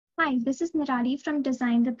Hi, this is Nirali from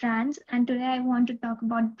Design the Brands, and today I want to talk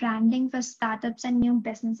about branding for startups and new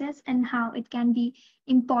businesses and how it can be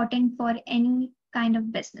important for any kind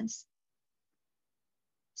of business.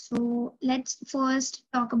 So, let's first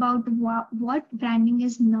talk about what branding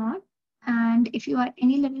is not. And if you are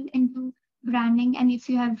any little into branding and if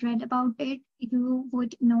you have read about it, you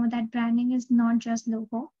would know that branding is not just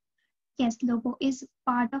logo. Yes, logo is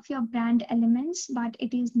part of your brand elements, but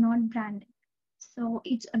it is not branding. So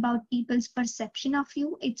it's about people's perception of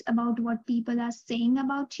you. It's about what people are saying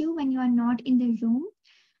about you when you are not in the room.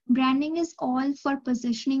 Branding is all for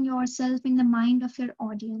positioning yourself in the mind of your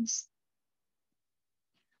audience.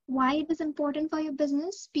 Why it is important for your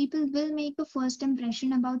business? People will make a first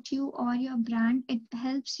impression about you or your brand. It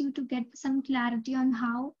helps you to get some clarity on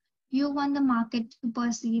how you want the market to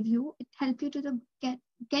perceive you. It helps you to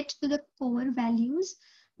get to the core values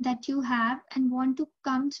that you have and want to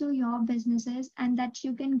come through your businesses, and that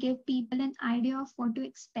you can give people an idea of what to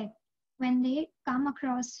expect when they come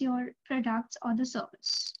across your products or the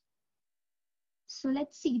service. So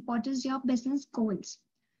let's see, what is your business goals?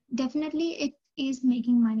 Definitely it is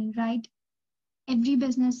making money, right? Every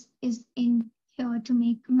business is in here to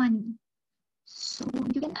make money. So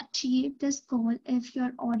you can achieve this goal if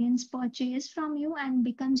your audience purchases from you and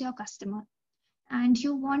becomes your customer. And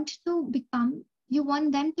you want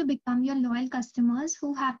them to become your loyal customers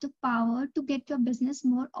who have the power to get your business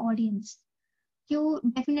more audience. You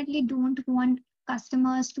definitely don't want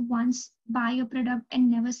customers to once buy your product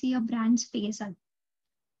and never see your brand's face again.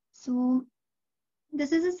 So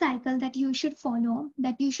this is a cycle that you should follow,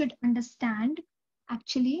 that you should understand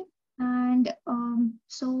actually. And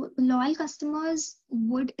so loyal customers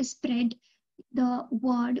would spread the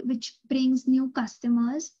word, which brings new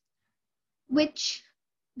customers, which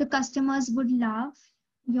the customers would love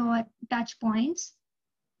your touch points.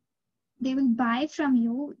 They will buy from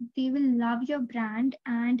you, they will love your brand,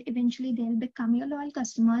 and eventually they'll become your loyal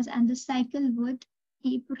customers, and the cycle would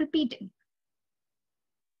keep repeating.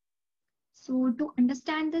 So to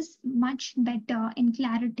understand this much better in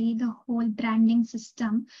clarity, the whole branding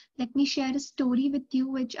system, let me share a story with you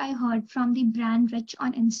which I heard from the Brand Rich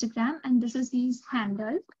on Instagram, and this is his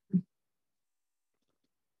handle.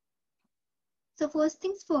 So first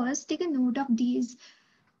things first, take a note of these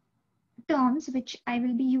terms which I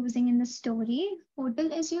will be using in the story.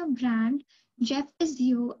 Hotel is your brand, Jeff is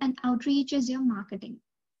you, and outreach is your marketing.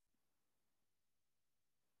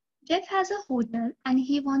 Jeff has a hotel and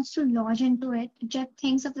he wants to lodge into it. Jeff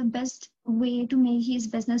thinks of the best way to make his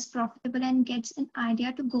business profitable and gets an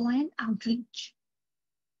idea to go on an outreach.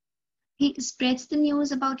 He spreads the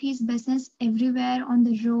news about his business everywhere, on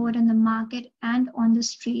the road, on the market, and on the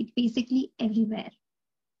street, basically everywhere.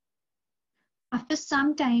 After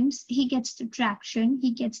some times, he gets the traction,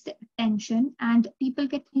 he gets the attention, and people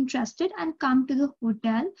get interested and come to the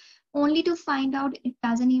hotel only to find out it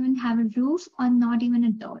doesn't even have a roof or not even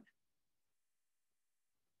a door.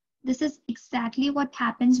 This is exactly what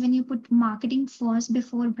happens when you put marketing first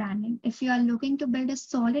before branding. If you are looking to build a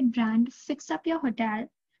solid brand, fix up your hotel,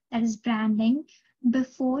 that is branding,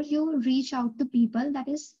 before you reach out to people, that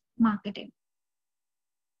is marketing.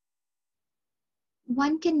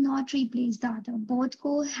 One cannot replace the other. Both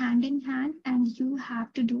go hand in hand, and you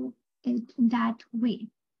have to do it that way.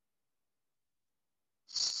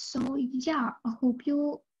 So, yeah, I hope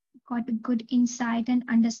you got a good insight and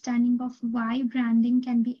understanding of why branding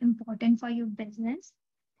can be important for your business.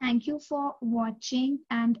 Thank you for watching.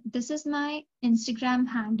 And this is my Instagram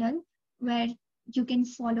handle where you can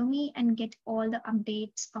follow me and get all the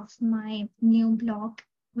updates of my new blog,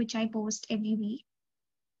 which I post every week.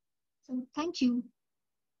 So, thank you.